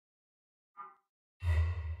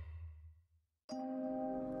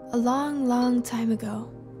A long, long time ago,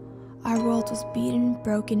 our world was beaten,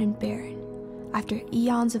 broken, and barren after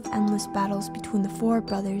eons of endless battles between the four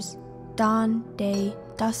brothers, dawn, day,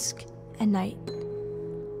 dusk, and night.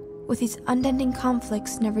 With these unending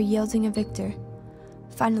conflicts never yielding a victor,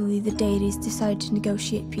 finally the deities decided to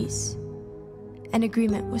negotiate peace. An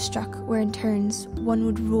agreement was struck where in turns one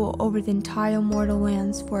would rule over the entire mortal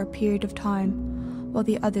lands for a period of time, while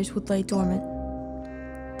the others would lay dormant.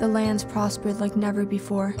 The lands prospered like never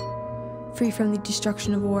before, free from the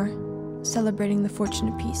destruction of war, celebrating the fortune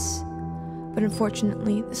of peace. But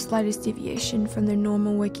unfortunately, the slightest deviation from their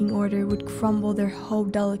normal waking order would crumble their whole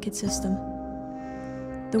delicate system.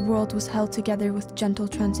 The world was held together with gentle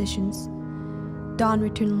transitions. Dawn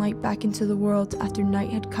returned light back into the world after night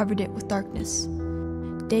had covered it with darkness.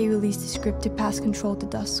 Day released a script to pass control to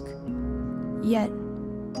dusk. Yet,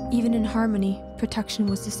 even in harmony, protection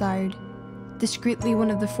was desired. Discreetly,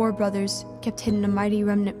 one of the four brothers kept hidden a mighty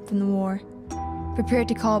remnant from the war, prepared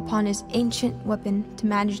to call upon his ancient weapon to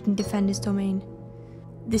manage and defend his domain.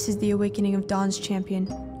 This is the awakening of Dawn's champion,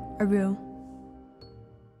 Aaru.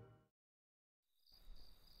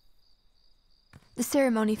 The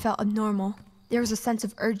ceremony felt abnormal. There was a sense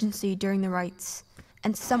of urgency during the rites,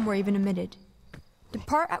 and some were even omitted.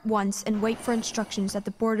 Depart at once and wait for instructions at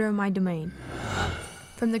the border of my domain.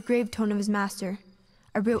 From the grave tone of his master,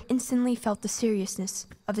 Aaru instantly felt the seriousness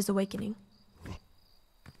of his awakening.